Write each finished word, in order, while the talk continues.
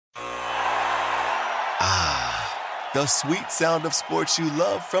The sweet sound of sports you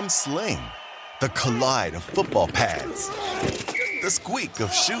love from Sling. The collide of football pads. The squeak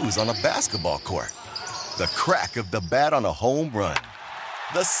of shoes on a basketball court. The crack of the bat on a home run.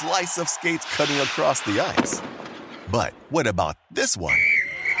 The slice of skates cutting across the ice. But what about this one?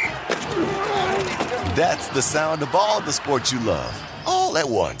 That's the sound of all the sports you love, all at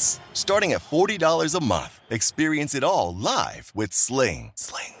once. Starting at $40 a month. Experience it all live with Sling.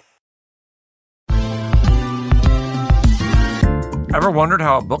 Ever wondered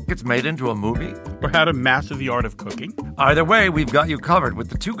how a book gets made into a movie? Or how to master the art of cooking? Either way, we've got you covered with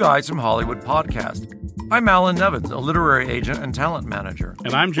the Two Guys from Hollywood podcast. I'm Alan Nevins, a literary agent and talent manager.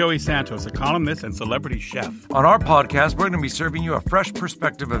 And I'm Joey Santos, a columnist and celebrity chef. On our podcast, we're going to be serving you a fresh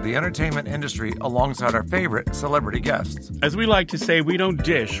perspective of the entertainment industry alongside our favorite celebrity guests. As we like to say, we don't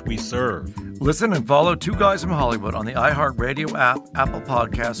dish, we serve. Listen and follow Two Guys from Hollywood on the iHeartRadio app, Apple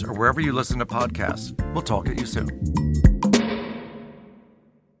Podcasts, or wherever you listen to podcasts. We'll talk at you soon.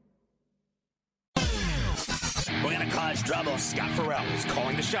 We're going to cause trouble. Scott Farrell is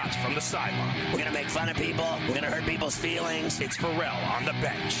calling the shots from the sideline. We're going to make fun of people. We're going to hurt people's feelings. It's Farrell on the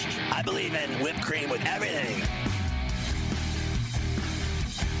bench. I believe in whipped cream with everything.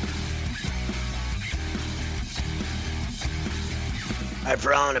 All right,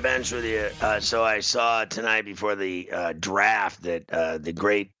 Farrell on the bench with you. So I saw tonight before the draft that the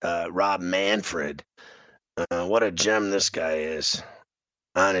great Rob Manfred, what a gem this guy is,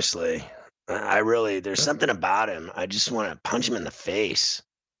 honestly. There's something about him. I just want to punch him in the face.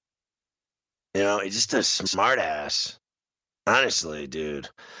 You know, he's just a smart ass. Honestly, dude.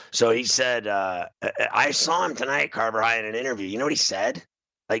 So he said, I saw him tonight, Carver High, in an interview. You know what he said?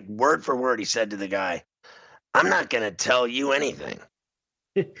 Like, word for word, he said to the guy, I'm not going to tell you anything.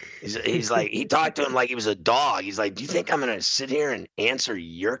 He's like, he talked to him like he was a dog. He's like, do you think I'm going to sit here and answer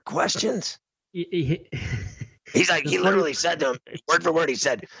your questions? He's like, he literally said to him, word for word, he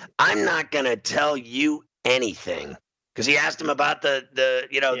said, I'm not going to tell you anything. Because he asked him about the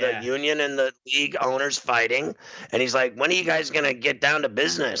union and the league owners fighting. And he's like, when are you guys going to get down to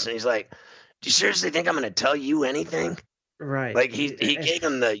business? And he's like, do you seriously think I'm going to tell you anything? Right. Like he gave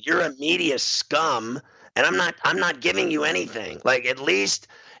him you're a media scum. And I'm not giving you anything. Like,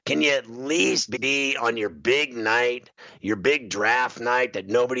 can you at least be on your big night, your big draft night that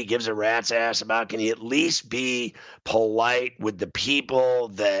nobody gives a rat's ass about? Can you at least be polite with the people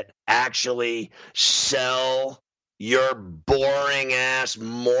that actually sell your boring ass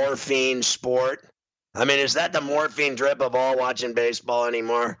morphine sport? I mean, is that the morphine drip of all watching baseball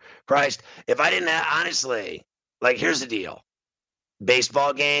anymore? Christ, if I didn't honestly, like, here's the deal.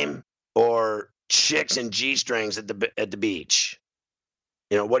 Baseball game or chicks and G-strings at the beach.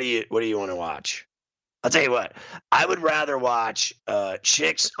 You know, what do you want to watch? I'll tell you what. I would rather watch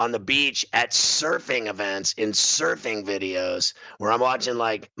chicks on the beach at surfing events in surfing videos where I'm watching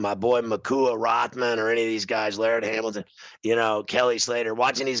like my boy Makua Rothman or any of these guys, Laird Hamilton, Kelly Slater,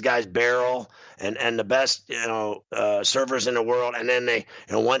 watching these guys barrel and the best, surfers in the world. And then they,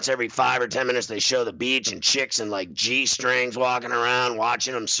 once every 5 or 10 minutes, they show the beach and chicks in like G-strings walking around,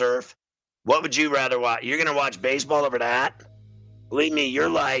 watching them surf. What would you rather watch? You're going to watch baseball over that? Believe me, your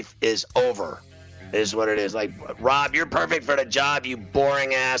life is over, is what it is. Like, Rob, you're perfect for the job, you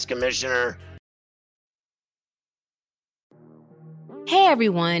boring-ass commissioner. Hey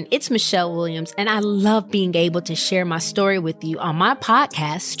everyone, it's Michelle Williams, and I love being able to share my story with you on my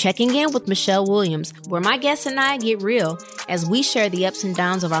podcast, Checking In with Michelle Williams, where my guests and I get real as we share the ups and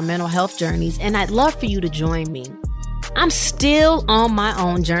downs of our mental health journeys, and I'd love for you to join me. I'm still on my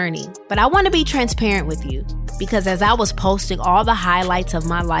own journey, but I want to be transparent with you because as I was posting all the highlights of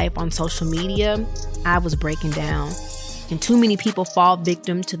my life on social media, I was breaking down. And too many people fall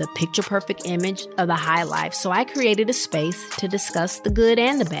victim to the picture-perfect image of the high life, so I created a space to discuss the good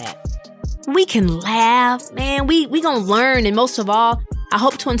and the bad. We can laugh, man, we gonna learn, and most of all, I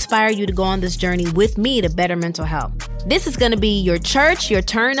hope to inspire you to go on this journey with me to better mental health. This is gonna be your church, your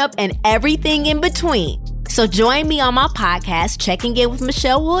turn up, and everything in between. So join me on my podcast, Checking In with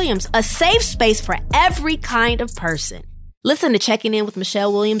Michelle Williams, a safe space for every kind of person. Listen to Checking In with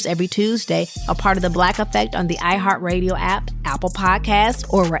Michelle Williams every Tuesday, a part of the Black Effect on the iHeartRadio app, Apple Podcasts,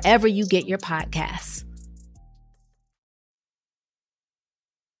 or wherever you get your podcasts.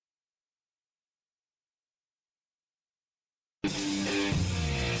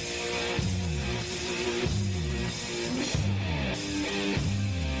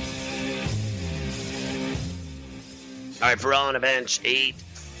 All right, Farrell on the bench,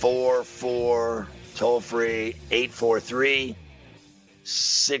 844, toll free,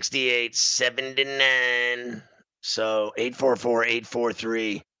 843-6879. So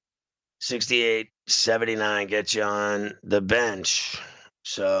 844-843-6879. $68.79 gets you on the bench.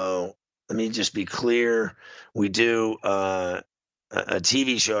 So let me just be clear. We do a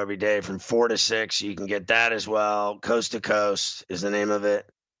TV show every day from 4 to 6. You can get that as well. Coast to Coast is the name of it.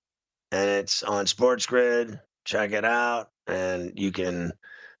 And it's on Sports Grid. Check it out. And you can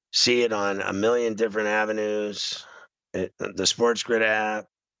see it on a million different avenues. The Sports Grid app,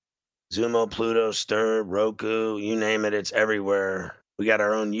 Zumo, Pluto, Stir, Roku, you name it, it's everywhere. We got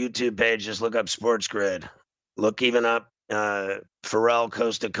our own YouTube page. Just look up Sports Grid. Look even up Pharrell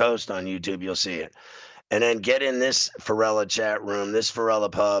Coast to Coast on YouTube. You'll see it. And then get in this Pharrella chat room, this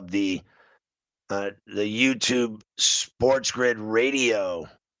Pharrella pub, the YouTube Sports Grid Radio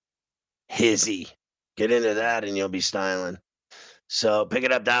hizzy. Get into that and you'll be styling. So pick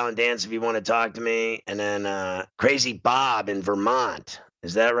it up, dial and dance if you want to talk to me. And then Crazy Bob in Vermont.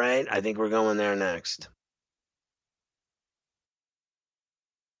 Is that right? I think we're going there next.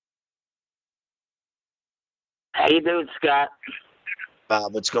 How you doing, Scott?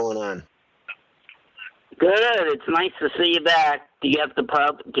 Bob, what's going on? Good. It's nice to see you back. Do you have the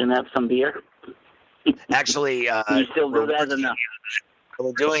pub? Can I have some beer? Actually, you still do that or no?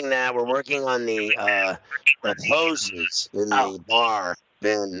 We're doing that. We're working on the hoses in the bar.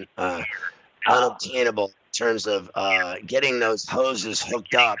 Been unobtainable in terms of getting those hoses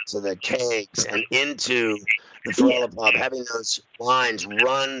hooked up to the kegs and into the Pharrella pub, having those lines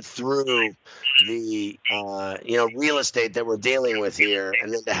run through the real estate that we're dealing with here,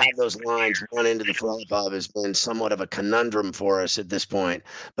 and then to have those lines run into the Pharrella pub has been somewhat of a conundrum for us at this point.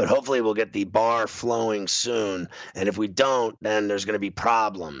 But hopefully we'll get the bar flowing soon, and if we don't, then there's going to be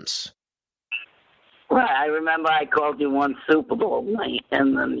problems. Well, I remember I called you one Super Bowl night,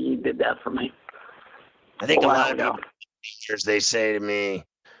 and then you did that for me. I think a lot of people, they say to me,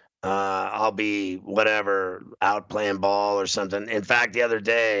 I'll be whatever out playing ball or something. In fact, the other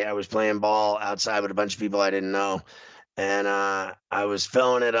day I was playing ball outside with a bunch of people I didn't know, and I was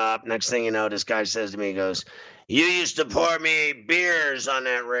filling it up. Next thing you know, this guy says to me, he goes, "You used to pour me beers on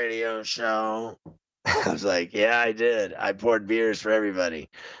that radio show." I was like, yeah, I did. I poured beers for everybody.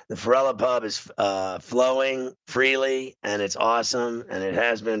 The Pharrella pub is flowing freely, and it's awesome, and it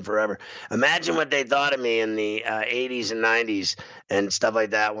has been forever. Imagine what they thought of me in the 80s and 90s and stuff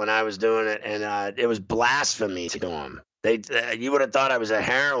like that when I was doing it, and it was blasphemy to them. You would have thought I was a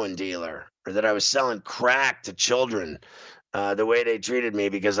heroin dealer or that I was selling crack to children. The way they treated me,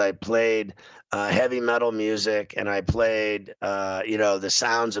 because I played heavy metal music and I played, the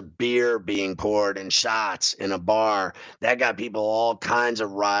sounds of beer being poured and shots in a bar. That got people all kinds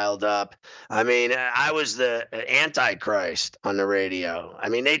of riled up. I mean, I was the Antichrist on the radio. I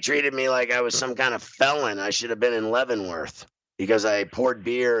mean, they treated me like I was some kind of felon. I should have been in Leavenworth because I poured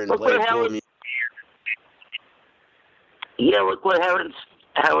beer and played cool music. Yeah, look what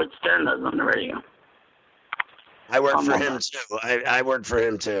Howard Stern does on the radio. I work for him too. I worked for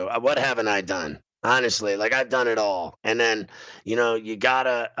him too. What haven't I done? Honestly, like I've done it all. And then, you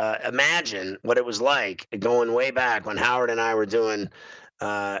gotta imagine what it was like going way back when Howard and I were doing,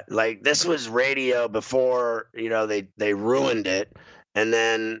 this was radio before, they ruined it. And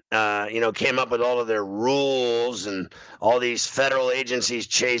then, came up with all of their rules and all these federal agencies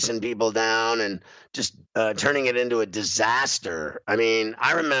chasing people down and just turning it into a disaster. I mean,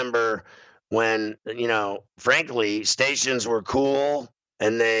 I remember when, frankly, stations were cool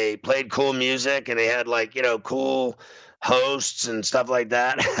and they played cool music and they had cool hosts and stuff like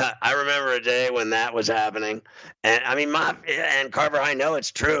that. I remember a day when that was happening. And I mean, and Carver, I know it's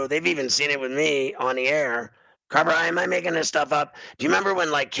true. They've even seen it with me on the air. Carver, am I making this stuff up? Do you remember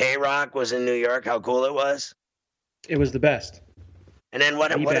when K-Rock was in New York, how cool it was? It was the best. And then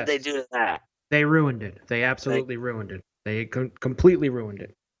what did they do to that? They ruined it. They absolutely ruined it. They completely ruined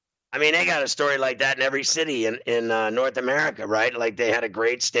it. I mean, they got a story like that in every city in North America, right? Like they had a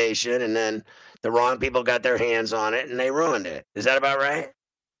great station and then the wrong people got their hands on it and they ruined it. Is that about right?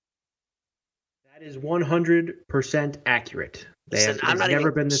 That is 100% accurate. It's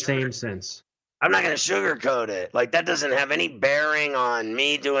never been the same since. I'm not going to sugarcoat it. Like that doesn't have any bearing on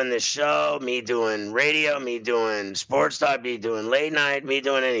me doing this show, me doing radio, me doing sports talk, me doing late night, me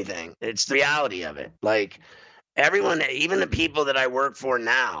doing anything. It's the reality of it. Like everyone, even the people that I work for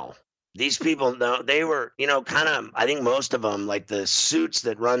now, these people know, they were, kind of, I think most of them, like the suits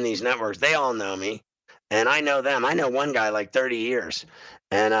that run these networks, they all know me and I know them. I know one guy like 30 years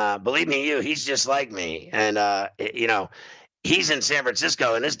and believe me, he's just like me. And, he's in San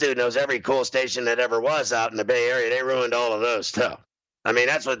Francisco and this dude knows every cool station that ever was out in the Bay Area. They ruined all of those too. I mean,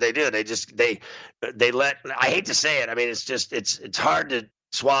 that's what they do. They let, I hate to say it. I mean, it's hard to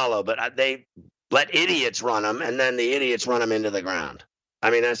swallow, but they let idiots run them and then the idiots run them into the ground. I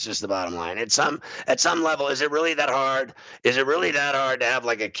mean, that's just the bottom line. At some level, is it really that hard? Is it really that hard to have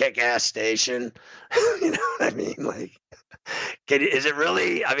like a kick-ass station? You know what I mean? Like, is it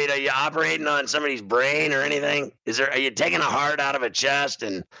really? I mean, are you operating on somebody's brain or anything? Are you taking a heart out of a chest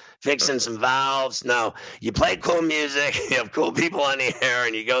and fixing some valves? No, you play cool music, you have cool people on the air,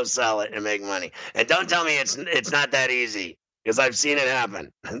 and you go sell it and make money. And don't tell me it's not that easy, because I've seen it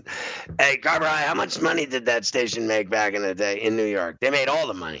happen. Hey, Carver High, how much money did that station make back in the day in New York? They made all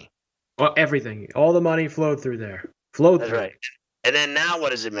the money. Well, everything. All the money flowed through there. That's right. And then now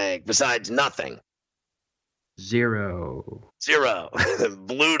what does it make besides nothing? Zero.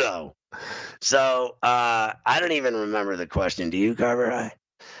 Bluto. So I don't even remember the question. Do you, Carver High?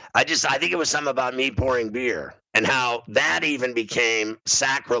 I think it was something about me pouring beer and how that even became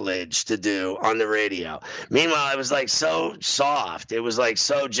sacrilege to do on the radio. Meanwhile, it was like so soft. It was like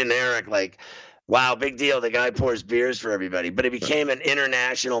so generic, like, wow, big deal. The guy pours beers for everybody. But it became an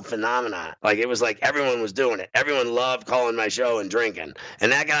international phenomenon. Like, it was like everyone was doing it. Everyone loved calling my show and drinking.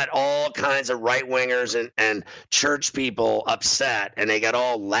 And that got all kinds of right-wingers and church people upset. And they got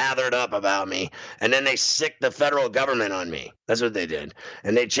all lathered up about me. And then they sicked the federal government on me. That's what they did.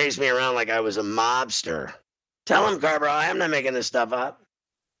 And they chased me around like I was a mobster. Tell them, Carver, I'm not making this stuff up.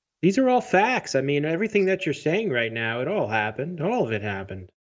 These are all facts. I mean, everything that you're saying right now, it all happened. All of it happened.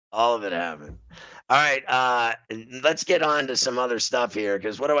 All of it happened. All right, let's get on to some other stuff here,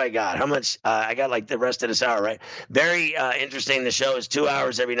 because what do I got? How much? I got like the rest of this hour, right? Very interesting. The show is 2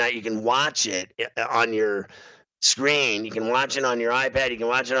 hours every night. You can watch it on your screen. You can watch it on your iPad. You can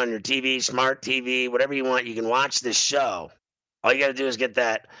watch it on your TV, smart TV, whatever you want. You can watch this show. All you got to do is get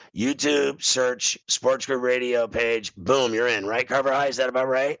that YouTube, search Sports Grid Radio page. Boom, you're in, right, Carver High? Is that about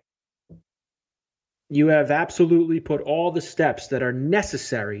right? You have absolutely put all the steps that are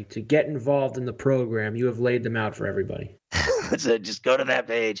necessary to get involved in the program. You have laid them out for everybody. So just go to that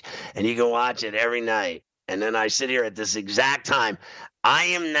page and you can watch it every night. And then I sit here at this exact time. I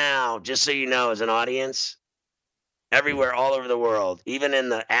am now, just so you know, as an audience, everywhere, all over the world, even in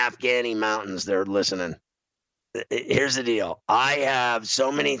the Afghani mountains, they're listening. Here's the deal. I have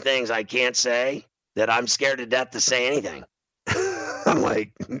so many things I can't say that I'm scared to death to say anything. I'm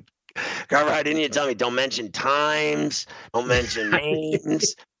like, Carver, didn't you tell me don't mention times, don't mention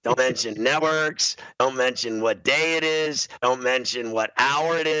names, don't mention networks, don't mention what day it is, don't mention what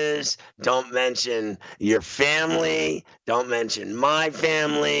hour it is, don't mention your family, don't mention my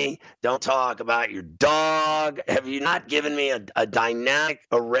family, don't talk about your dog. Have you not given me a dynamic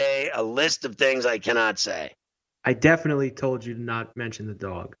array, a list of things I cannot say? I definitely told you to not mention the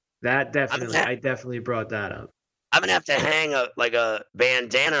dog. I definitely brought that up. I'm going to have to hang a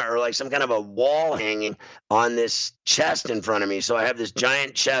bandana or like some kind of a wall hanging on this chest in front of me. So I have this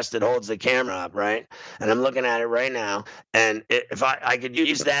giant chest that holds the camera up, right? And I'm looking at it right now. And if I could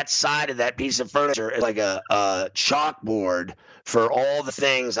use that side of that piece of furniture as like a chalkboard for all the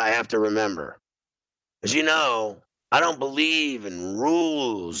things I have to remember. As you know, I don't believe in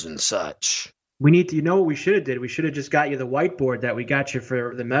rules and such. We need to, you know what we should have did? We should have just got you the whiteboard that we got you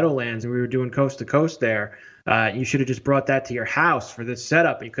for the Meadowlands, and we were doing coast to coast there. You should have just brought that to your house for this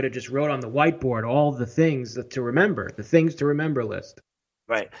setup. You could have just wrote on the whiteboard all the things to remember, the things to remember list.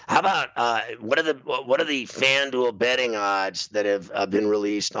 Right. How about what are the FanDuel betting odds that have been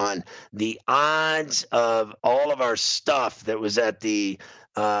released on the odds of all of our stuff that was at the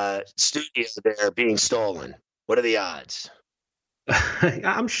studio there being stolen? What are the odds?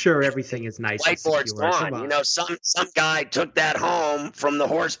 I'm sure everything is nice. Whiteboard's gone. You know, some guy took that home from the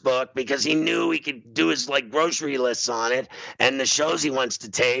horse book because he knew he could do his like grocery lists on it, and the shows he wants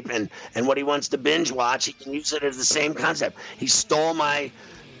to tape and what he wants to binge watch. He can use it as the same concept. He stole my,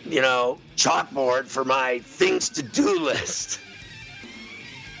 chalkboard for my things to do list.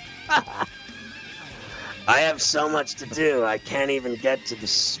 I have so much to do. I can't even get to the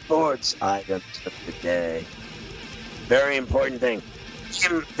sports items of the day. Very important thing.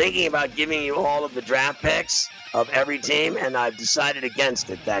 I'm thinking about giving you all of the draft picks of every team, and I've decided against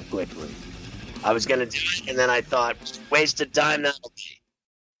it that quickly. I was going to do it, and then I thought, wasted time now.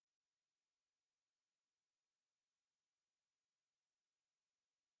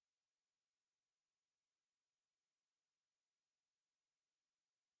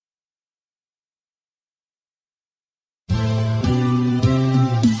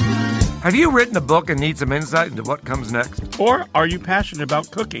 Have you written a book and need some insight into what comes next? Or are you passionate about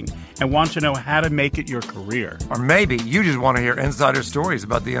cooking and want to know how to make it your career? Or maybe you just want to hear insider stories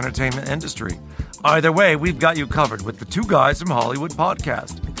about the entertainment industry. Either way, we've got you covered with the Two Guys from Hollywood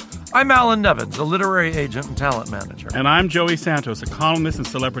podcast. I'm Alan Nevins, a literary agent and talent manager. And I'm Joey Santos, a columnist and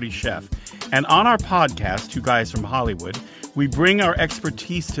celebrity chef. And on our podcast, Two Guys from Hollywood, We bring our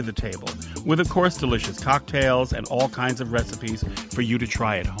expertise to the table with, of course, delicious cocktails and all kinds of recipes for you to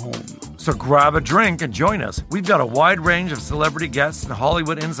try at home. So grab a drink and join us. We've got a wide range of celebrity guests and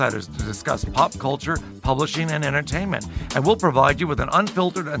Hollywood insiders to discuss pop culture, publishing, and entertainment. And we'll provide you with an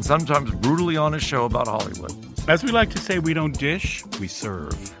unfiltered and sometimes brutally honest show about Hollywood. As we like to say, we don't dish, we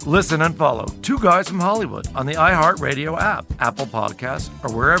serve. Listen and follow Two Guys from Hollywood on the iHeartRadio app, Apple Podcasts,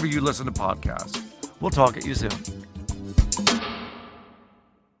 or wherever you listen to podcasts. We'll talk at you soon.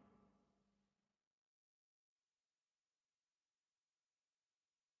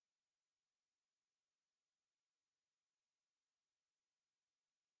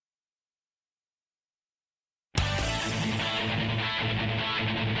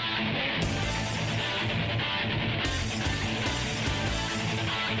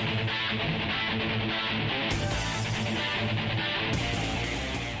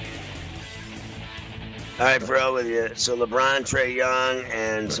 All right, bro, with you. So LeBron, Trae Young,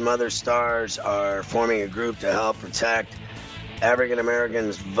 and some other stars are forming a group to help protect African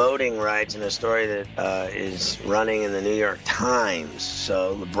Americans' voting rights in a story that is running in the New York Times.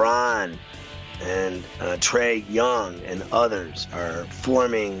 So LeBron and Trae Young and others are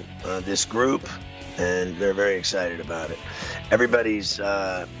forming this group, and they're very excited about it. Everybody's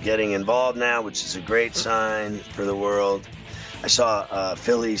getting involved now, which is a great sign for the world. I saw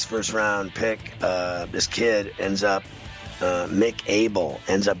Philly's first-round pick. This kid ends up, Mick Abel,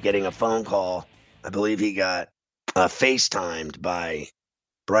 ends up getting a phone call. I believe he got FaceTimed by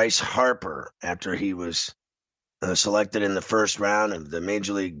Bryce Harper after he was selected in the first round of the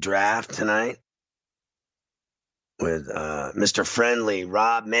Major League Draft tonight with Mr. Friendly,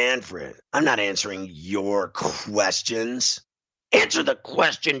 Rob Manfred. I'm not answering your questions. Answer the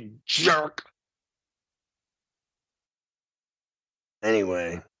question, jerk.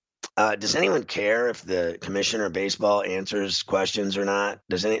 Anyway, does anyone care if the commissioner of baseball answers questions or not?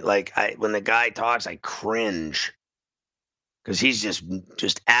 Does any when the guy talks, I cringe because he's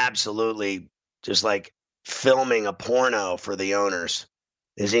just absolutely just like filming a porno for the owners,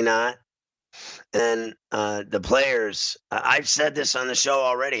 is he not? And the players, I've said this on the show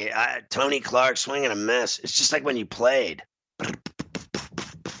already. Tony Clark swing and a miss. It's just like when you played.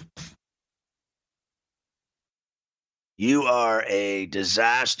 You are a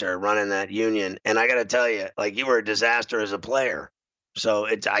disaster running that union. And I got to tell you, like, you were a disaster as a player. So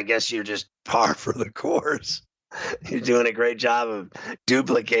I guess you're just par for the course. You're doing a great job of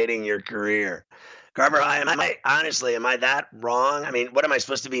duplicating your career. Garber, am I that wrong? I mean, what am I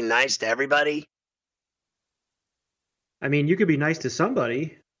supposed to be nice to everybody? I mean, you could be nice to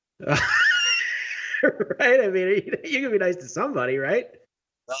somebody. Right? I mean, you could be nice to somebody, right?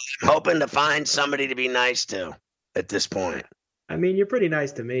 Well, I'm hoping to find somebody to be nice to at this point. I mean, you're pretty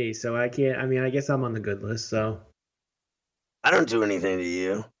nice to me, so I can't. I mean, I guess I'm on the good list, so. I don't do anything to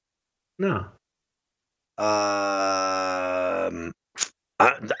you. No.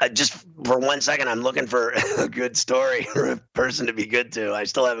 Just for 1 second, I'm looking for a good story or a person to be good to. I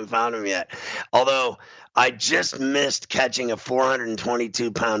still haven't found him yet. Although I just missed catching a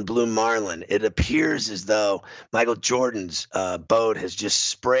 422-pound blue marlin. It appears as though Michael Jordan's boat has just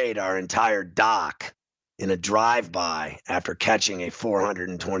sprayed our entire dock in a drive-by after catching a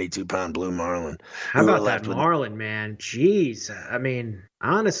 422-pound blue marlin. How about that marlin, man? Jeez. I mean,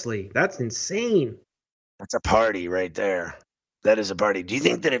 honestly, that's insane. That's a party right there. That is a party. Do you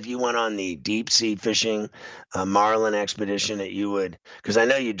think that if you went on the deep-sea fishing marlin expedition that you would – because I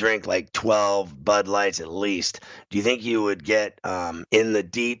know you drink like 12 Bud Lights at least. Do you think you would get in the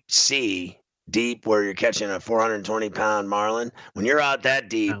deep sea – deep where you're catching a 420-pound marlin? When you're out that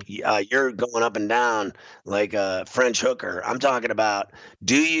deep, you're going up and down like a French hooker. I'm talking about,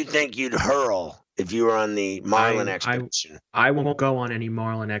 do you think you'd hurl if you were on the marlin expedition? I won't go on any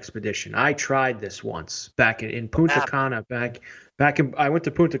marlin expedition. I tried this once back in Punta Cana. I went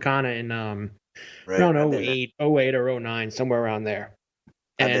to Punta Cana in around 08 or 09, somewhere around there.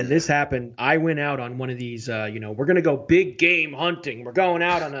 And this happened. I went out on one of these, we're going to go big game hunting. We're going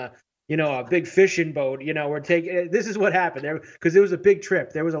out on a big fishing boat. We're taking. This is what happened there because it was a big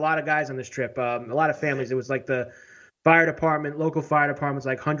trip. There was a lot of guys on this trip, a lot of families. It was like the fire department, local fire department's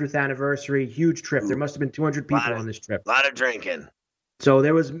like 100th anniversary, huge trip. There must have been 200 people on this trip. A lot of drinking. So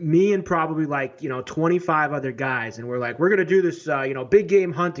there was me and probably 25 other guys, and we're like, we're gonna do this, big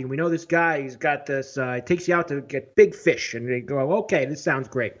game hunting. We know this guy. He's got this. He takes you out to get big fish, and they go, okay, this sounds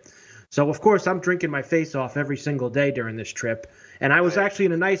great. So of course I'm drinking my face off every single day during this trip. And I was actually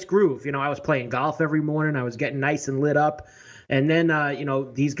in a nice groove. I was playing golf every morning. I was getting nice and lit up. And then,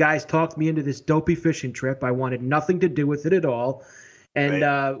 these guys talked me into this dopey fishing trip. I wanted nothing to do with it at all.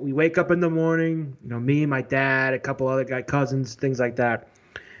 And we wake up in the morning, me, my dad, a couple other cousins, things like that.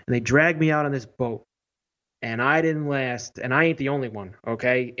 And they drag me out on this boat. And I didn't last, and I ain't the only one,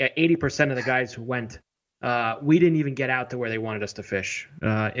 okay? 80% of the guys who went, we didn't even get out to where they wanted us to fish.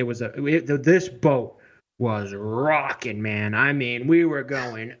 This boat was rocking, man. I mean, we were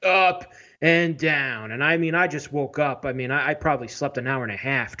going up and down. And I mean, I just woke up. I mean, I probably slept an hour and a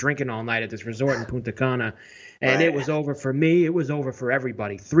half drinking all night at this resort in Punta Cana. And It was over for me. It was over for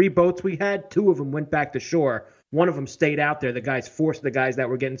everybody. 3 boats we had. 2 of them went back to shore. One of them stayed out there. The guys forced the guys that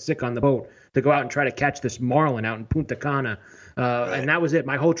were getting sick on the boat to go out and try to catch this marlin out in Punta Cana. And that was it.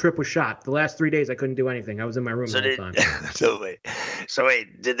 My whole trip was shot. The last 3 days, I couldn't do anything. I was in my room the whole time. So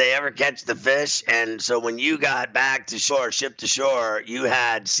wait, did they ever catch the fish? And so when you got back to shore, ship to shore, you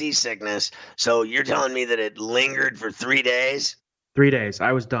had seasickness. So you're telling me that it lingered for 3 days? 3 days.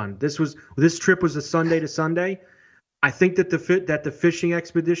 I was done. This trip was a Sunday to Sunday. I think that the fishing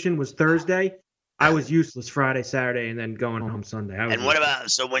expedition was Thursday. I was useless Friday, Saturday, and then going home Sunday. And what about,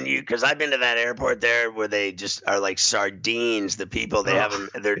 so when because I've been to that airport there where they just are like sardines, the people, they have them,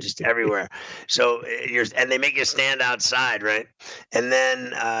 they're just everywhere. So and they make you stand outside, right? And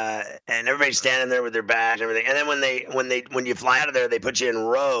then, and everybody's standing there with their bags and everything. And then when you fly out of there, they put you in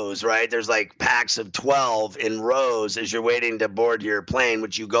rows, right? There's like packs of 12 in rows as you're waiting to board your plane,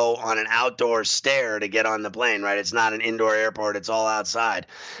 which you go on an outdoor stair to get on the plane, right? It's not an indoor airport. It's all outside.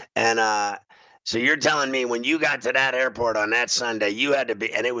 And, so you're telling me when you got to that airport on that Sunday, you had to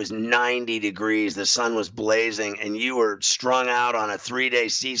be, and it was 90 degrees, the sun was blazing, and you were strung out on a 3-day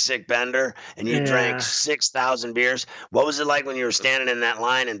seasick bender, and you drank 6,000 beers. What was it like when you were standing in that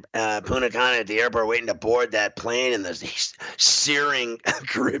line in Punta Cana at the airport waiting to board that plane in the searing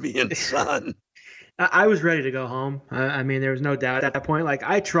Caribbean sun? I was ready to go home. I mean, there was no doubt at that point. Like,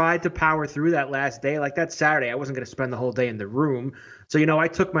 I tried to power through that last day. Like, that Saturday, I wasn't going to spend the whole day in the room. So, I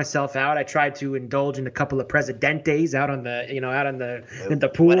took myself out. I tried to indulge in a couple of Presidentes out on the, in the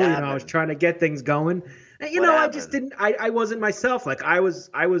pool. I was trying to get things going. And, I just didn't. I wasn't myself. Like, I was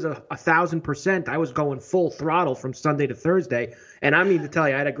 1,000%. I was going full throttle from Sunday to Thursday. And I mean to tell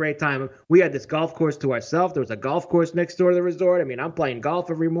you, I had a great time. We had this golf course to ourselves. There was a golf course next door to the resort. I mean, I'm playing golf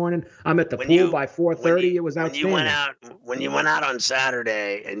every morning. I'm at the pool by 4:30. It was outstanding. When you went out on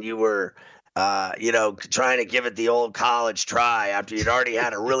Saturday and you were trying to give it the old college try after you'd already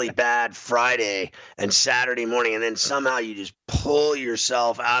had a really bad Friday and Saturday morning, and then somehow you just pull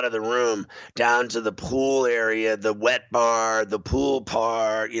yourself out of the room down to the pool area, the wet bar, the pool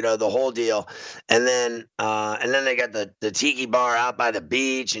part, the whole deal. And then they got the tiki bar out by the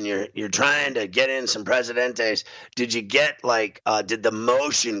beach, and you're trying to get in some Presidentes. Did you get did the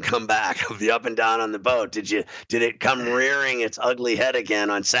motion come back of the up and down on the boat? Did it come rearing its ugly head again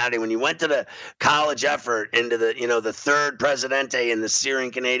on Saturday when you went to the college effort into the third Presidente in the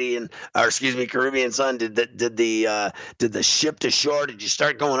searing Caribbean sun? Did the ship to shore, did you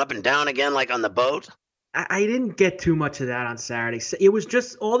start going up and down again like on the boat? I didn't get too much of that on Saturday. It was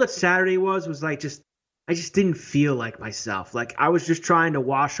just all that Saturday was like I just didn't feel like myself. Like, I was just trying to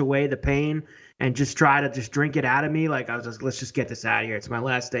wash away the pain and just try to just drink it out of me. Like, I was just, let's just get this out of here. It's my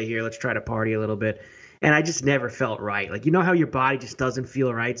last day here. Let's try to party a little bit. And I just never felt right. Like, how your body just doesn't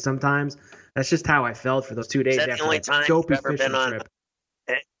feel right sometimes? That's just how I felt for those 2 days after that dopey fishing trip.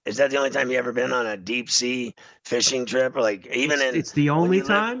 Is that the only time you ever been on a deep sea fishing trip, or like It's the only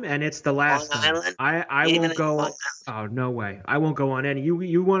time, and it's the last time. Island? I won't go. Oh, no way! I won't go on any.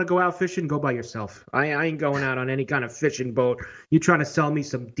 You want to go out fishing? Go by yourself. I ain't going out on any kind of fishing boat. You trying to sell me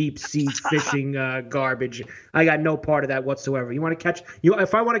some deep sea fishing garbage? I got no part of that whatsoever. You want to catch?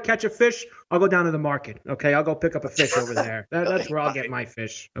 If I want to catch a fish, I'll go down to the market. Okay, I'll go pick up a fish over there. That's where I'll get my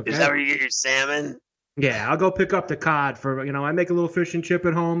fish. Okay? Is that where you get your salmon? Yeah, I'll go pick up the cod for, I make a little fish and chip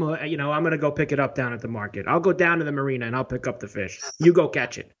at home. I'm going to go pick it up down at the market. I'll go down to the marina and I'll pick up the fish. You go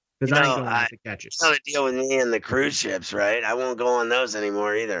catch it, because I ain't going out to catch it. It's not a deal with me and the cruise ships, right? I won't go on those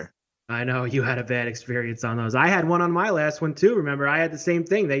anymore either. I know you had a bad experience on those. I had one on my last one too. Remember, I had the same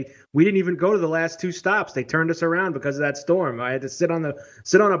thing. We didn't even go to the last 2 stops. They turned us around because of that storm. I had to sit on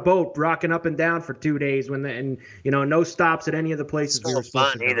a boat rocking up and down for 2 days no stops at any of the places we were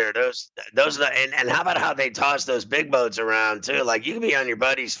supposed to go. Either those and how about how they toss those big boats around too? Like, you can be on your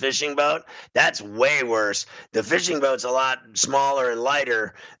buddy's fishing boat. That's way worse. The fishing boat's a lot smaller and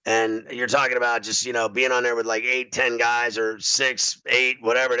lighter, and you're talking about just being on there with like 8-10 guys or 6-8,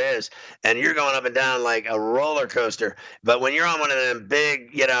 whatever it is. And you're going up and down like a roller coaster. But when you're on one of them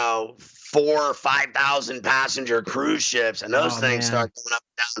big, 4,000 or 5,000 passenger cruise ships, and those things start going up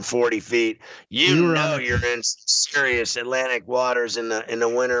and down 40 feet, you're in serious Atlantic waters in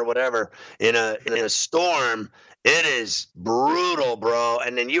the winter, whatever, in a storm. It is brutal, bro.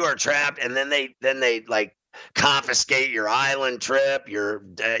 And then you are trapped, and then they like confiscate your island trip. You're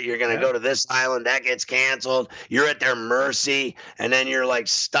going to go to this island, that gets canceled. You're at their mercy, and then you're like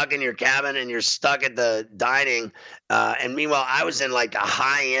stuck in your cabin, and you're stuck at the dining. And meanwhile, I was in like the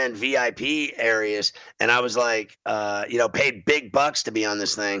high end VIP areas, and I was like, paid big bucks to be on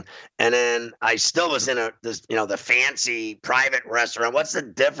this thing, and then I still was in the fancy private restaurant. What's the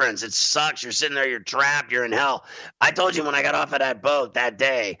difference? It sucks. You're sitting there, you're trapped, you're in hell. I told you when I got off of that boat that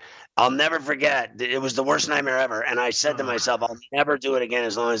day. I'll never forget. It was the worst nightmare ever. And I said to myself, I'll never do it again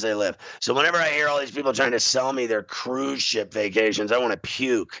as long as they live. So whenever I hear all these people trying to sell me their cruise ship vacations, I want to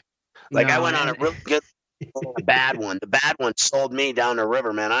puke. Like I went on a real good, a bad one. The bad one sold me down the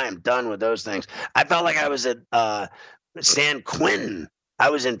river, man. I am done with those things. I felt like I was at San Quentin. I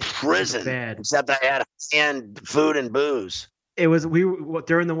was in prison, except I had hand food and booze. It was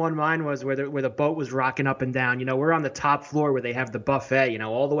during the one mine was where the boat was rocking up and down. We're on the top floor where they have the buffet.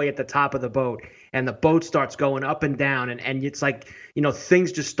 All the way at the top of the boat, and the boat starts going up and down, and it's like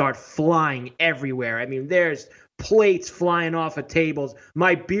things just start flying everywhere. I mean, there's plates flying off of tables.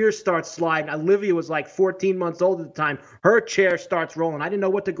 My beer starts sliding. Olivia was like 14 months old at the time. Her chair starts rolling. I didn't know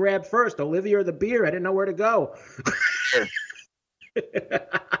what to grab first, Olivia or the beer. I didn't know where to go.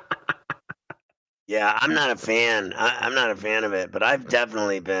 Yeah, I'm not a fan. I'm not a fan of it, but I've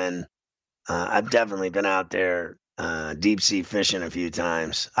definitely been out there deep sea fishing a few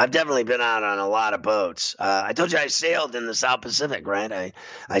times. I've definitely been out on a lot of boats. I told you I sailed in the South Pacific, right?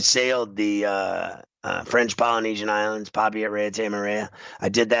 I sailed the French Polynesian Islands, Papeete, Reate, Maria. I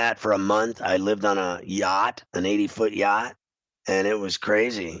did that for a month. I lived on a yacht, an 80-foot yacht, and it was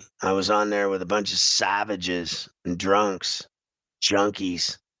crazy. I was on there with a bunch of savages and drunks,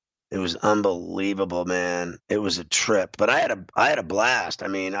 junkies. It was unbelievable, man. It was a trip, but I had a blast. I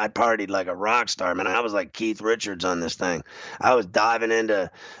mean, I partied like a rock star, man. I was like Keith Richards on this thing. I was diving into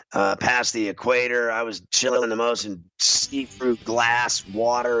past the equator. I was chilling the most in see-through glass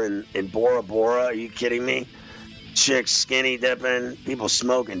water in Bora Bora. Are you kidding me? Chicks skinny dipping, people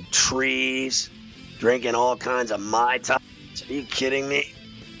smoking trees, drinking all kinds of Mai Tais. Are you kidding me?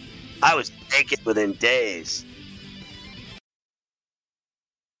 I was naked within days.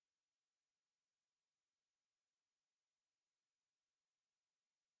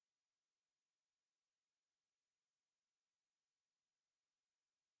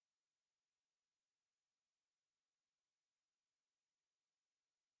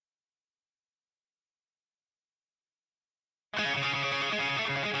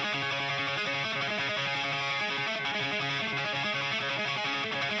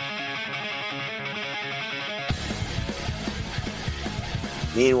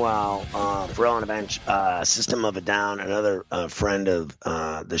 Meanwhile, Pharrell on the Bench, System of a Down, another friend of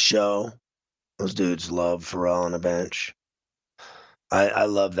the show. Those dudes love Pharrell on the Bench. I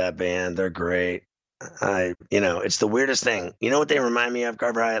love that band. They're great. It's the weirdest thing. You know what they remind me of,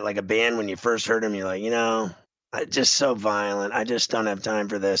 Carver Hyatt? Like a band when you first heard them, you're like, just so violent. I just don't have time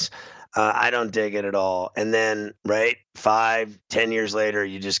for this. I don't dig it at all. And then, right, 5-10 years later,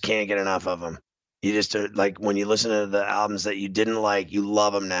 you just can't get enough of them. You just like when you listen to the albums that you didn't like, you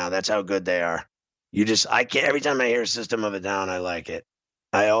love them now. That's how good they are. I can't. Every time I hear System of a Down, I like it.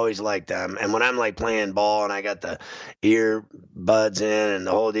 I always like them. And when I'm like playing ball and I got the earbuds in and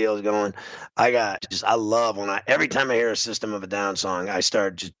the whole deal's going, I love every time I hear a System of a Down song, I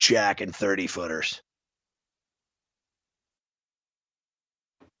start just jacking 30-footers.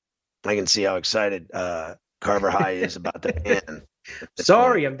 I can see how excited Carver High is about the band.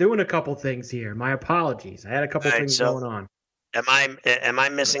 Sorry, I'm doing a couple things here. My apologies. I had a couple things going on. Am I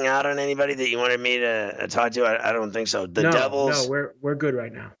missing out on anybody that you wanted me to talk to? I don't think so. Devils. No, we're good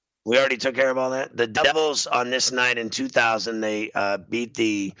right now. We already took care of all that. The Devils on this night in 2000, they beat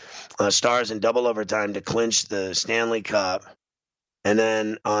the Stars in double overtime to clinch the Stanley Cup. And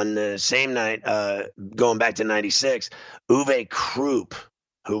then on the same night, going back to 96, Uwe Krupp,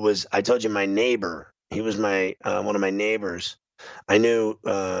 who was, I told you, my neighbor. He was my one of my neighbors. I knew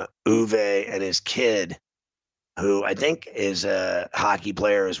Uwe and his kid, who I think is a hockey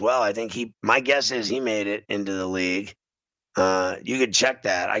player as well. I think my guess is he made it into the league. You could check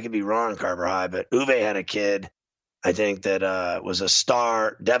that. I could be wrong, Carver High, but Uwe had a kid, I think, that was a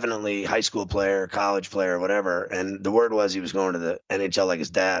star, definitely high school player, college player, whatever. And the word was he was going to the NHL like his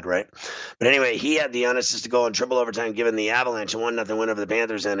dad, right? But anyway, he had the unassisted goal in triple overtime, given the Avalanche a 1-0 win over the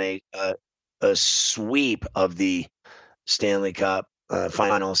Panthers and a sweep of the Stanley Cup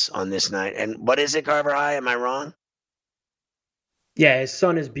finals on this night. And what is it, Carver High? Am I wrong? Yeah, his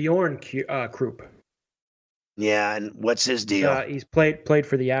son is Bjorn Krupp. Yeah, and what's his deal? He's played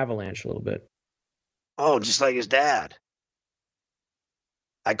for the Avalanche a little bit. Oh, just like his dad.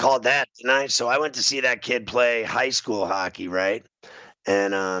 I called that tonight. So I went to see that kid play high school hockey, right?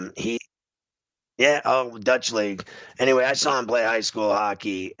 And yeah, oh, Dutch League. Anyway, I saw him play high school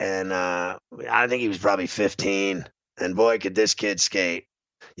hockey, and I think he was probably 15. And boy, could this kid skate!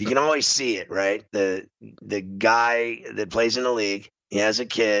 You can always see it, right? The guy that plays in the league, he has a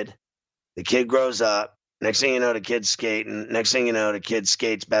kid. The kid grows up. Next thing you know, the kid's skating. Next thing you know, the kid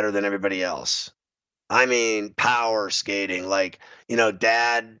skates better than everybody else. I mean, power skating, like,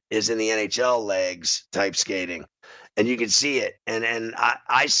 dad is in the NHL legs type skating. And you can see it. And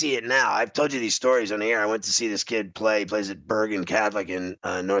I see it now. I've told you these stories on the air. I went to see this kid play. He plays at Bergen Catholic in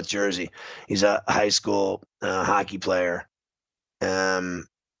North Jersey. He's a high school hockey player. And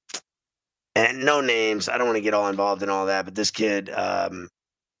no names. I don't want to get all involved in all that. But this kid,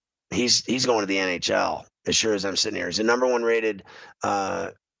 he's going to the NHL, as sure as I'm sitting here. He's the number 1 rated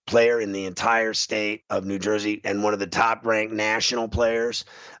player in the entire state of New Jersey and one of the top ranked national players.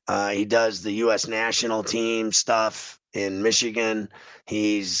 He does the U.S. national team stuff in Michigan.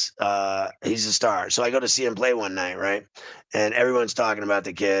 He's a star. So I go to see him play one night, right? And everyone's talking about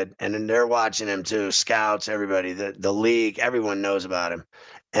the kid, and then they're watching him too. Scouts, everybody, the league, everyone knows about him.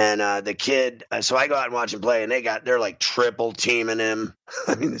 And the kid, so I go out and watch him play, and they're like triple teaming him.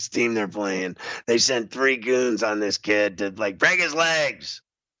 I mean, this team they're playing, they sent 3 goons on this kid to like break his legs.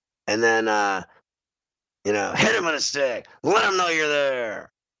 And then, hit him with a stick. Let him know you're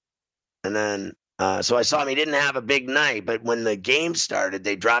there. And then, so I saw him. He didn't have a big night, but when the game started,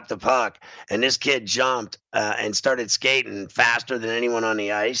 they dropped the puck, and this kid jumped and started skating faster than anyone on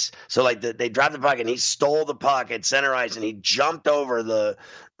the ice. So, like, they dropped the puck, and he stole the puck at center ice, and he jumped over the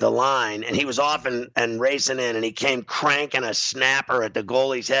line, and he was off and racing in, and he came cranking a snapper at the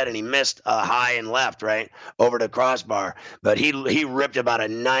goalie's head, and he missed a high and left, right, over the crossbar. But he ripped about a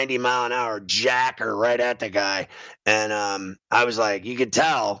 90-mile-an-hour jacker right at the guy. And I was like, you could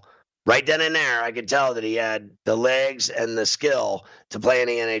tell right then and there, I could tell that he had the legs and the skill to play in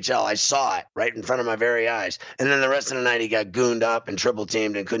the NHL. I saw it right in front of my very eyes. And then the rest of the night, he got gooned up and triple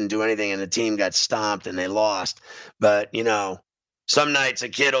teamed and couldn't do anything, and the team got stomped and they lost. But, some nights a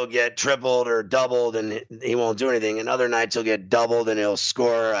kid will get tripled or doubled and he won't do anything. And other nights he'll get doubled and he'll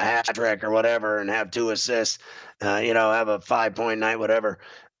score a hat trick or whatever and have 2 assists, have a 5-point night, whatever.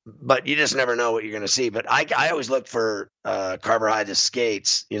 But you just never know what you're going to see. But I always look for Carver High, the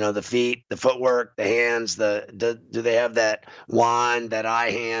skates, the feet, the footwork, the hands, do they have that wand, that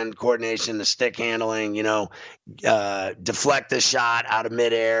eye-hand coordination, the stick handling, deflect the shot out of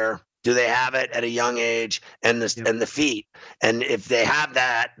midair. Do they have it at a young age? And the feet. And if they have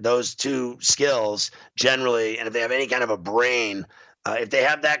those 2 skills generally, and if they have any kind of a brain, if they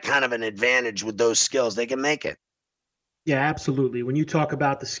have that kind of an advantage with those skills, they can make it. Yeah, absolutely. When you talk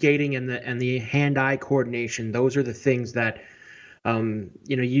about the skating and the hand-eye coordination, those are the things that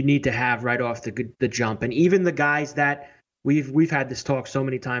you need to have right off the jump. And even the guys that we've had this talk so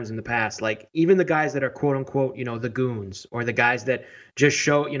many times in the past, like even the guys that are quote unquote, the goons, or the guys that just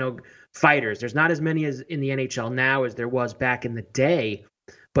show, fighters. There's not as many as in the NHL now as there was back in the day.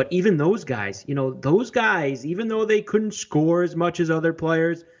 But even those guys, even though they couldn't score as much as other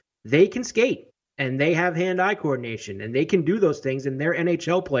players, they can skate. And they have hand-eye coordination, and they can do those things, and they're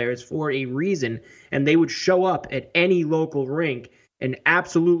NHL players for a reason, and they would show up at any local rink, and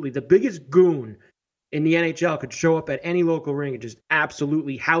absolutely, the biggest goon in the NHL could show up at any local rink and just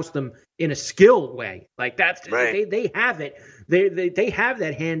absolutely house them in a skilled way. Like, that's right. They have it. They have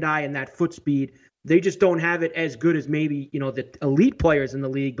that hand-eye and that foot speed. They just don't have it as good as maybe, the elite players in the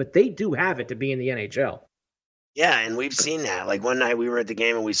league, but they do have it to be in the NHL. Yeah, and we've seen that. Like one night we were at the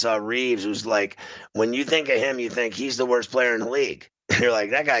game and we saw Reeves, who's like, when you think of him, you think he's the worst player in the league. You're like,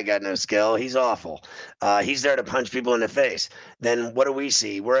 that guy got no skill. He's awful. He's there to punch people in the face. Then what do we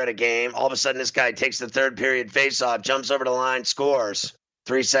see? We're at a game. All of a sudden, this guy takes the third period faceoff, jumps over the line, scores.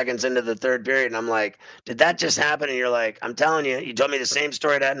 3 seconds into the third period, and I'm like, did that just happen? And you're like, I'm telling you, you told me the same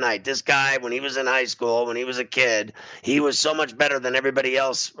story that night. This guy, when he was in high school, when he was a kid, he was so much better than everybody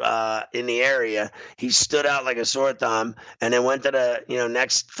else in the area. He stood out like a sore thumb, and then went to the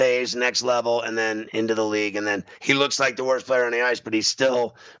next phase, next level, and then into the league. And then he looks like the worst player on the ice, but he's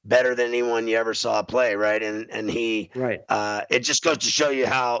still better than anyone you ever saw play, right? And he, right. It just goes to show you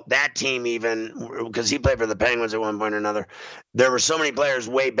how that team, even because he played for the Penguins at one point or another, there were so many players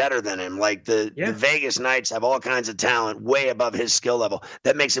way better than him. Like the Vegas Knights have all kinds of talent way above his skill level.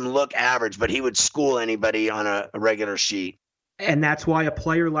 That makes him look average, but he would school anybody on a regular sheet. And that's why a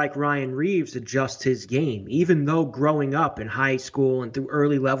player like Ryan Reeves adjusts his game, even though growing up in high school and through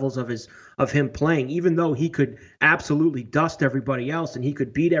early levels of him playing, even though he could absolutely dust everybody else and he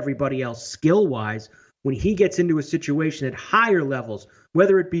could beat everybody else skill-wise, when he gets into a situation at higher levels,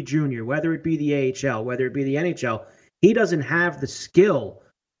 whether it be junior, whether it be the AHL, whether it be the NHL, he doesn't have the skill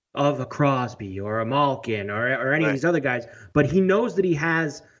of a Crosby or a Malkin or any of these other guys, but he knows that he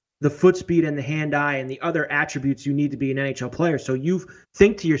has the foot speed and the hand-eye and the other attributes you need to be an NHL player. So you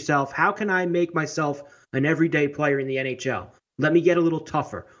think to yourself, how can I make myself an everyday player in the NHL? Let me get a little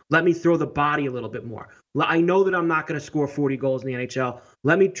tougher. Let me throw the body a little bit more. I know that I'm not going to score 40 goals in the NHL.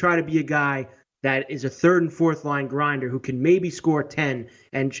 Let me try to be a guy that is a third and fourth line grinder who can maybe score 10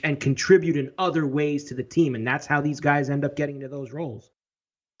 and contribute in other ways to the team. And that's how these guys end up getting into those roles.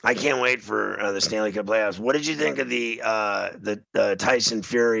 I can't wait for the Stanley Cup playoffs. What did you think of the Tyson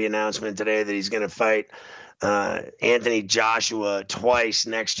Fury announcement today that he's going to fight Anthony Joshua twice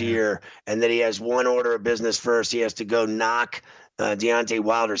next year, and that he has one order of business first? He has to go knock Deontay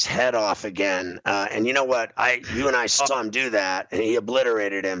Wilder's head off again. And you know what? You and I saw him do that, and he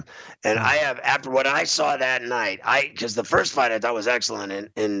obliterated him. And after what I saw that night, because the first fight I thought was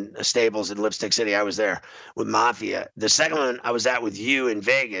excellent in Staples in Lipstick City. I was there with Mafia. The second one I was at with you in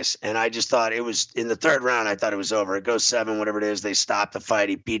Vegas, and I just thought it was in the third round. I thought it was over. It goes 7, whatever it is. They stop the fight.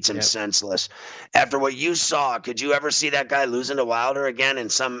 He beats him senseless. After what you saw, could you ever see that guy losing to Wilder again in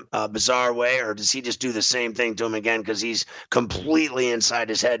some bizarre way, or does he just do the same thing to him again because he's completely inside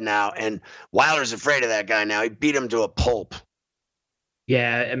his head now, and Wilder's afraid of that guy now? He beat him to a pulp.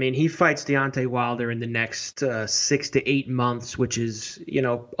 Yeah, I mean, he fights Deontay Wilder in the next 6 to 8 months, which is,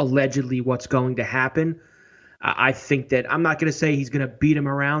 allegedly what's going to happen. I think that I'm not going to say he's going to beat him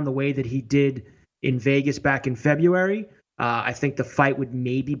around the way that he did in Vegas back in February. I think the fight would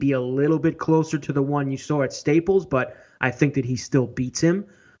maybe be a little bit closer to the one you saw at Staples, but I think that he still beats him.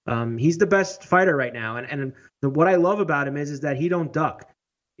 He's the best fighter right now, and what I love about him is that he don't duck.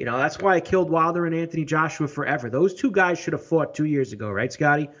 That's why I killed Wilder and Anthony Joshua forever. Those two guys should have fought 2 years ago, right,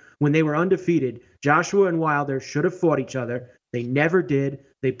 Scotty? When they were undefeated, Joshua and Wilder should have fought each other. They never did.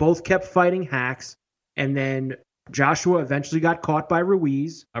 They both kept fighting hacks, and then Joshua eventually got caught by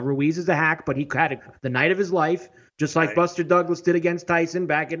Ruiz. Ruiz is a hack, but he had the night of his life, just like Buster Douglas did against Tyson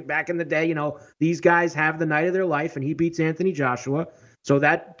back in the day. These guys have the night of their life, and he beats Anthony Joshua. So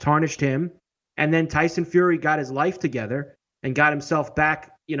that tarnished him. And then Tyson Fury got his life together and got himself back,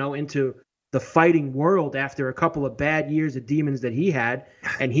 into the fighting world after a couple of bad years of demons that he had.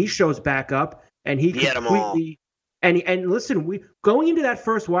 And he shows back up, and he had them all. And listen, going into that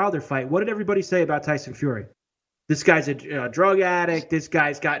first Wilder fight, what did everybody say about Tyson Fury? This guy's a drug addict. This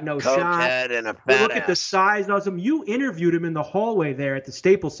guy's got no shot. Cokehead and a fat Look at the size of him. You interviewed him in the hallway there at the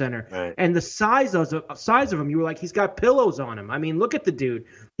Staples Center, right. And the size of him, you were like, he's got pillows on him. I mean, look at the dude.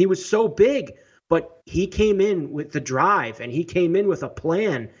 He was so big, but he came in with the drive, and he came in with a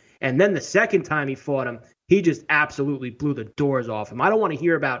plan. And then the second time he fought him, he just absolutely blew the doors off him. I don't want to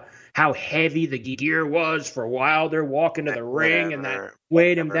hear about how heavy the gear was for Wilder walking to the ring and that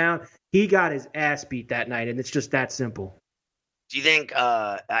weighed him down. He got his ass beat that night, and it's just that simple. Do you think,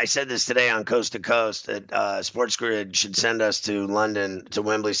 I said this today on Coast to Coast, that Sports Grid should send us to London, to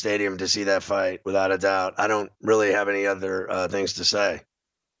Wembley Stadium to see that fight, without a doubt? I don't really have any other things to say.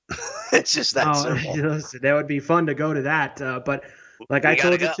 It's just that simple. Listen, that would be fun to go to that. But like I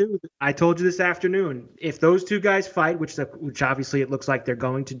told you this afternoon, if those two guys fight, which obviously it looks like they're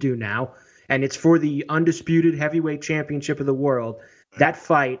going to do now, and it's for the undisputed heavyweight championship of the world, that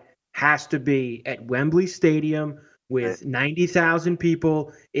fight has to be at Wembley Stadium with 90,000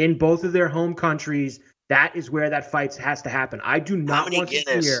 people in both of their home countries. That is where that fight has to happen. I do not want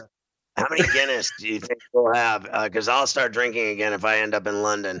to hear. How many Guinness do you think we'll have? Because I'll start drinking again if I end up in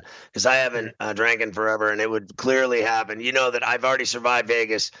London, because I haven't drank in forever, and it would clearly happen. You know that I've already survived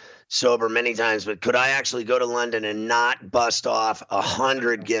Vegas sober many times, but could I actually go to London and not bust off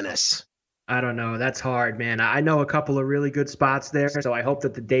 100 Guinness? I don't know. That's hard, man. I know a couple of really good spots there, so I hope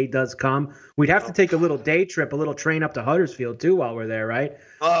that the day does come. We'd have to take a little day trip, a little train up to Huddersfield, too, while we're there, right?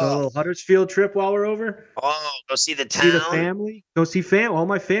 Oh. So a little Huddersfield trip while we're over. Oh, go see the town. See the family. Go see all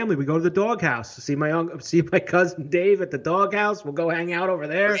my family. We go to the doghouse. See my cousin Dave at the doghouse. We'll go hang out over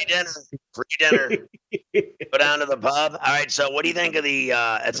there. Free dinner. Go down to the pub. All right, so what do you think of the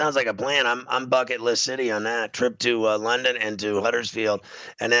it sounds like a plan. I'm bucket list city on that trip to London and to Huddersfield.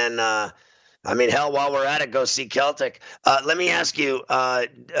 And then hell, while we're at it, go see Celtic. Let me ask you,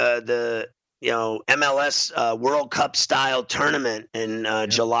 the MLS World Cup style tournament in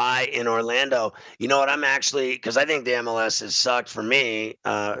July in Orlando. You know what? I'm actually, because I think the MLS has sucked for me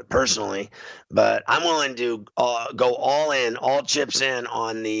personally, but I'm willing to go all in, all chips in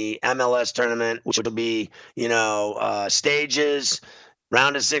on the MLS tournament, which will be, stages,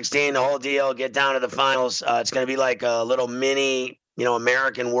 round of 16, the whole deal, get down to the finals. It's going to be like a little mini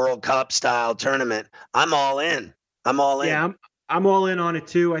American World Cup style tournament, I'm all in. Yeah, I'm all in on it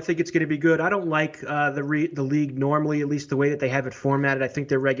too. I think it's going to be good. I don't like the league normally, at least the way that they have it formatted. I think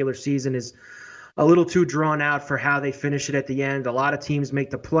their regular season is a little too drawn out for how they finish it at the end. A lot of teams make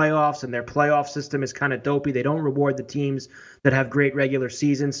the playoffs, and their playoff system is kind of dopey. They don't reward the teams that have great regular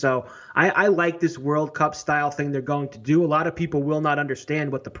seasons. So I like this World Cup style thing they're going to do. A lot of people will not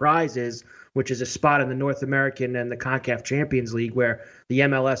understand what the prize is, which is a spot in the North American and the CONCACAF Champions League, where the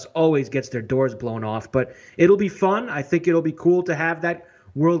MLS always gets their doors blown off. But it'll be fun. I think it'll be cool to have that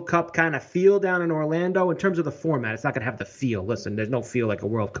World Cup kind of feel down in Orlando. In terms of the format, it's not going to have the feel. Listen, there's no feel like a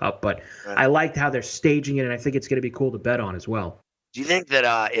World Cup, but right. I liked how they're staging it, and I think it's going to be cool to bet on as well. Do you think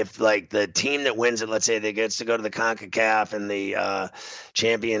that if like the team that wins it, let's say they gets to go to the CONCACAF and the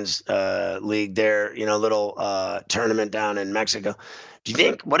Champions League there, little tournament down in Mexico, do you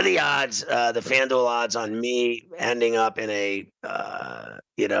think, what are the odds, the FanDuel odds on me ending up in a,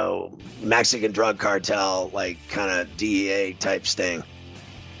 Mexican drug cartel, like kind of DEA type sting?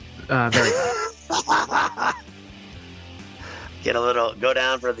 Very go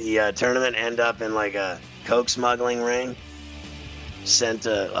down for the tournament, end up in like a coke smuggling ring, sent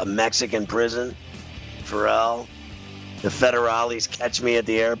to a Mexican prison. Pharrell, the federales catch me at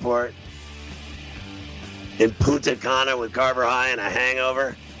the airport in Punta Cana with Carver High and a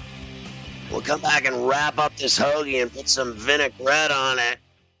hangover. We'll come back and wrap up this hoagie and put some vinaigrette on it.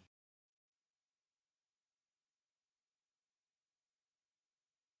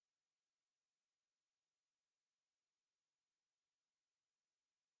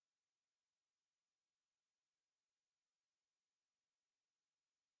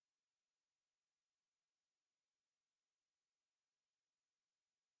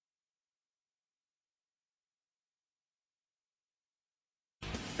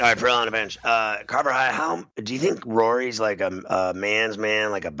 All right, Pharrell on the bench. Carver High, how do you think Rory's like a man's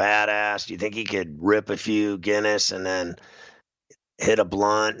man, like a badass? Do you think he could rip a few Guinness and then hit a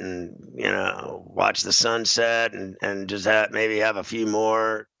blunt and, watch the sunset and just maybe have a few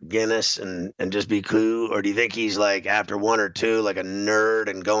more Guinness and just be cool? Or do you think he's like, after one or two, like a nerd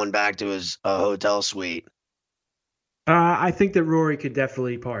and going back to his hotel suite? I think that Rory could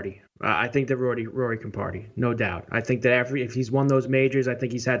definitely party. I think that Rory can party, no doubt. I think that if he's won those majors, I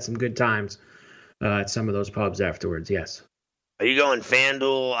think he's had some good times at some of those pubs afterwards, yes. Are you going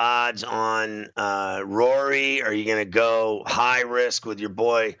FanDuel odds on Rory? Or are you going to go high risk with your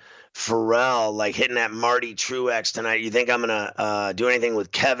boy Pharrell, like hitting that Marty Truex tonight? You think I'm going to do anything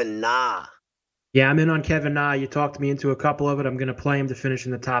with Kevin Na? Yeah, I'm in on Kevin Na. You talked me into a couple of it. I'm going to play him to finish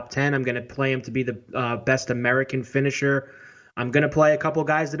in the top 10. I'm going to play him to be the best American finisher. I'm going to play a couple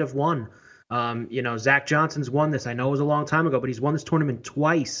guys that have won. Zach Johnson's won this. I know it was a long time ago, but he's won this tournament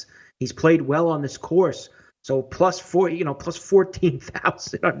twice. He's played well on this course. So plus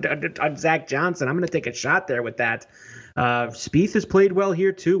 14,000 on Zach Johnson. I'm going to take a shot there with that. Spieth has played well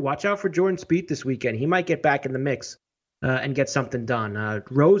here too. Watch out for Jordan Spieth this weekend. He might get back in the mix and get something done.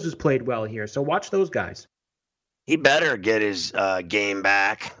 Rose has played well here. So watch those guys. He better get his game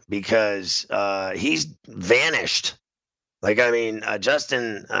back because he's vanished.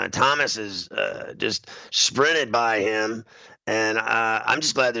 Justin Thomas has just sprinted by him, and I'm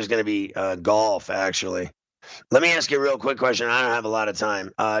just glad there's going to be golf, actually. Let me ask you a real quick question. I don't have a lot of time.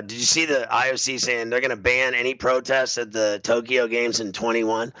 Did you see the IOC saying they're going to ban any protests at the Tokyo Games in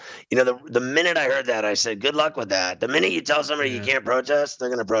 21? The minute I heard that, I said, good luck with that. The minute you tell somebody you can't protest, they're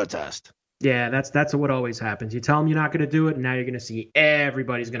going to protest. Yeah, that's what always happens. You tell them you're not going to do it, and now you're going to see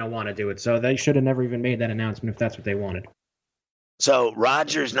everybody's going to want to do it. So they should have never even made that announcement if that's what they wanted. So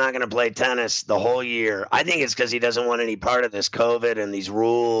Roger's not going to play tennis the whole year. I think it's because he doesn't want any part of this COVID and these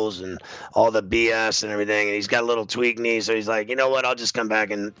rules and all the BS and everything. And he's got a little tweaked knee, so he's like, you know what? I'll just come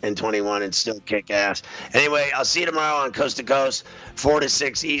back in 21 and still kick ass. Anyway, I'll see you tomorrow on Coast to Coast, 4 to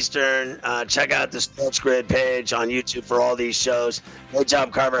 6 Eastern. Check out the Sports Grid page on YouTube for all these shows. Great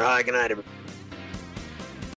job, Carver High. Good night, everybody.